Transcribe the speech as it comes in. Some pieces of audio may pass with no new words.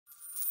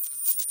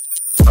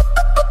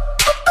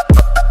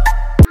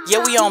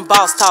Yeah, we on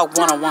Boss Talk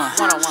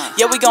 101.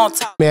 Yeah, we gonna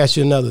talk. Let me ask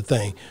you another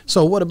thing.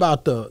 So what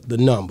about the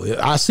number?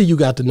 I see you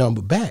got the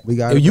number back. We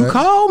got it You back.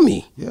 called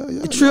me. Yeah.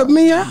 It tripped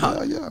me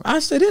out. Yeah. I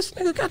said, this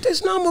nigga got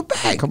this number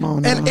back. Come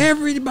on And now.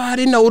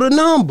 everybody know the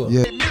number.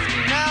 Yeah.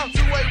 Now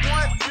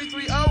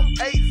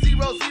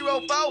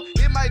 281-330-8004.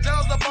 Hit Mike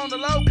Jones up on the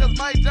low, cause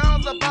Mike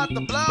Jones about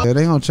to blow. Yeah,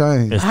 they gonna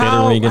change. Instead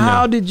of ringing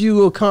How now. did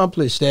you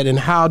accomplish that? And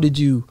how did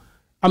you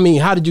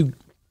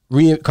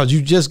because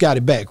you just got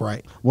it back,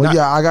 right? Well,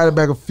 yeah, I got it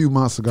back a few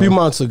months ago.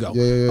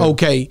 Yeah.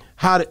 Okay.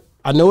 I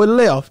know it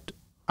left.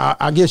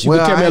 I guess you Well,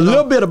 could tell me I a know-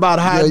 little bit about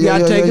how it Yeah,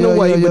 got taken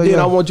away, but then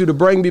yeah. I want you to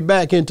bring me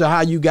back into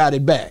how you got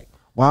it back.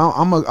 Well,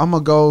 I'm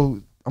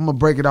gonna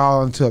break it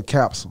all into a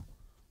capsule,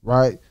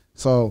 right?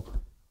 So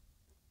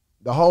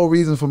the whole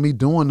reason for me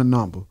doing the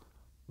number,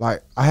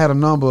 like I had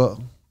another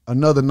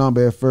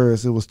number at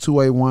first. It was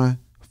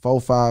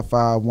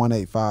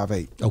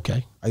 281-455-1858.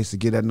 Okay. I used to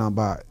get that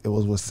number out. It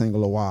was with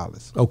Singular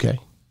Wireless. Okay.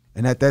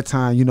 And at that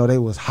time, you know, they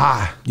was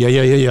high. Yeah.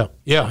 Yeah,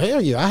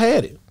 hell yeah. I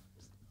had it.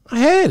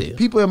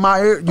 People in my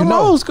area, you I'm know.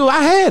 old school.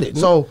 I had it.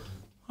 So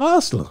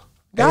Hustler.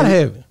 Gotta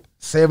have it.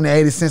 70,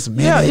 80 cents a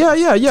minute.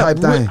 Yeah. Type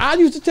thing. I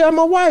used to tell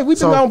my wife, we've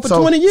been So- on for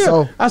so- 20 years.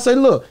 so- I say,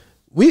 look,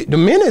 we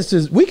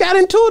got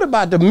into it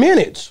about the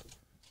minutes.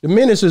 The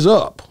minutes is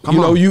up. Come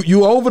on.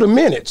 You over the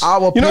minutes. I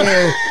was You know?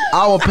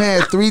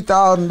 paying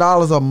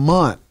 $3,000 a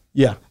month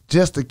Yeah.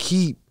 just to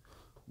keep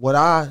what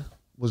I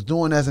was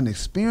doing as an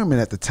experiment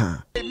at the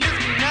time.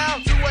 Now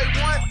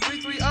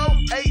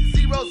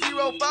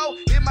 281-330-8004.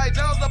 Hit Mike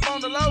Jones up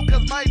on the low,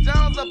 cause Mike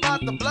Jones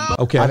about to blow.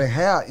 Okay. I didn't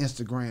have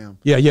Instagram.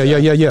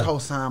 Yeah.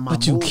 Co-sign my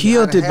But you movement.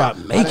 killed I didn't it by have-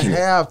 I making didn't it.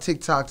 have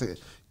TikTok to.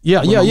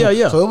 Yeah.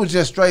 So it was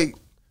just straight.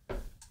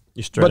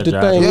 You But the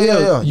strategize. thing is,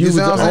 Yeah. you You was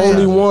see what the I'm saying?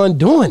 only one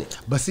doing it.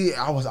 But see,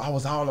 I was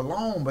all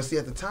alone. But see,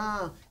 at the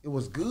time, it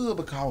was good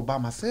because I was by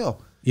myself.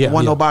 Yeah, There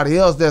wasn't yeah. nobody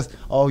else that's,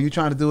 oh, you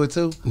trying to do it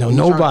too? No, You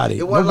trying- nobody.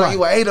 It wasn't like it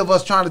was 8 of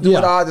us trying to do Yeah.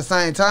 it all at the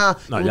same time.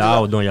 No, It was y'all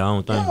like- was doing your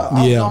own thing. Yeah, I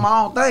was Yeah. doing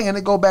my own thing, and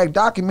it go back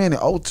documented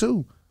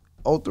 02,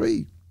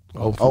 03,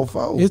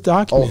 04, It's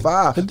documented.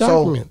 05. It's So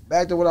documented.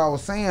 back to what I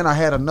was saying, I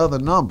had another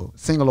number,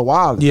 Singular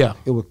Wireless. Yeah.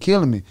 It was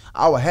killing me.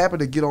 I was happy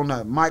to get on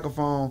that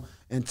microphone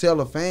and tell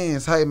the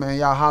fans, hey man,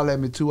 y'all holler at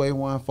me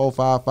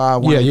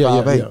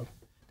 281-455-1858. Yeah.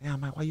 Damn,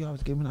 Mike, why you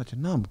always giving out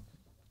your number?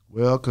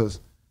 Well, because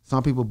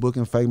some people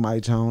booking fake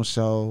Mike Jones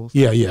shows.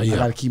 Yeah. I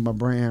got to keep my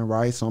brand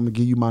right, so I'm going to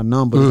give you my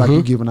number. It's like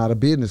you giving out a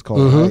business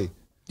card. Hey,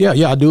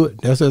 Yeah, I do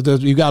it. That's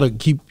you gotta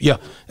keep. Yeah,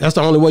 that's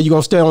the only way you're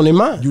gonna stay on their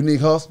mind.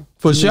 unique hustle.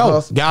 For Unique sure,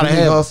 hustle. gotta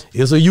Unique have. hustle.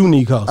 It's a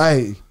unique hustle.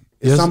 Hey,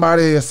 if Yes.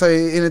 somebody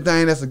say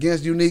anything that's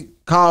against Unique,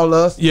 call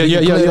us. Yeah, We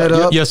can yeah, clear yeah, that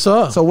yeah, up. yes,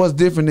 sir. So what's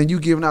different than you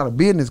giving out a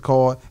business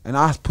card and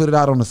I put it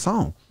out on the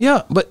song?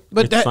 Yeah, but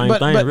It's the same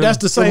thing, really. that's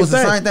the same It was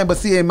thing. the same thing, but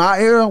see, in my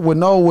era, with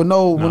no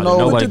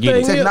nobody The get thing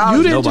it. is, technology,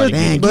 you didn't Nobody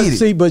just, get it. but Get it.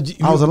 see, but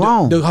I was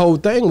alone. The whole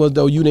thing was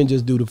though, you didn't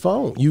just do the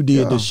phone. You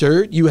did the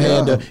shirt. You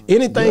had Yeah.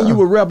 anything Yeah. you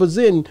were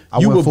representing. I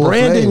You went were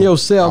full-fledged. branding I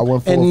yourself.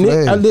 went And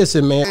full-fledged.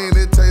 listen, man.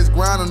 It takes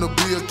grinding to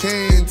be a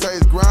king.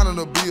 Takes grinding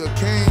to be a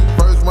king.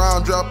 First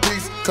round drop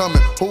piece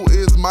coming. Who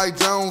is Mike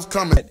Jones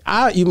coming?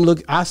 I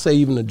say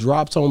even the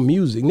drops on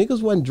music.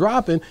 Niggas wasn't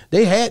dropping.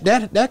 They had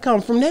that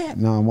come from that.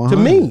 No, to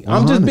 100, me.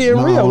 I'm just 100. being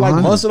No, real. Like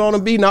 100. Muscle on the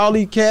Beat and all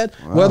these cats,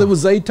 whether it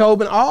was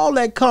Zaytoven, all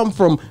that come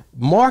from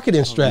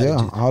marketing strategy.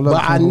 all that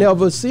But I come-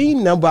 never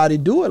seen nobody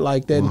do it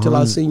like that until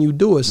I seen you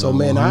do it. So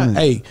man,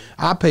 100.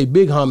 I pay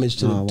big homage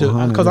to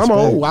 100, because I'm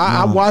respect. old.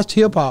 I watched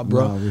hip hop,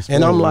 bro. No, respect,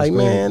 and I'm like,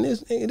 respect. man,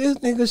 this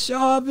nigga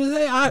sharp as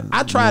hell.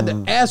 I tried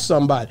to ask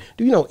somebody,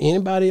 do you know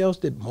anybody else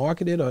that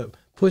marketed or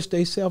push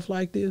themselves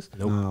like this?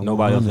 Nope.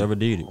 Nobody else ever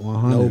did it.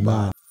 100.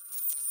 Nobody.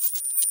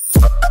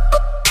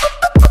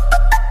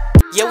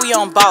 Yeah, we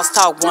on Boss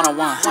Talk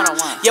 101.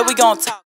 Yeah, we gonna talk.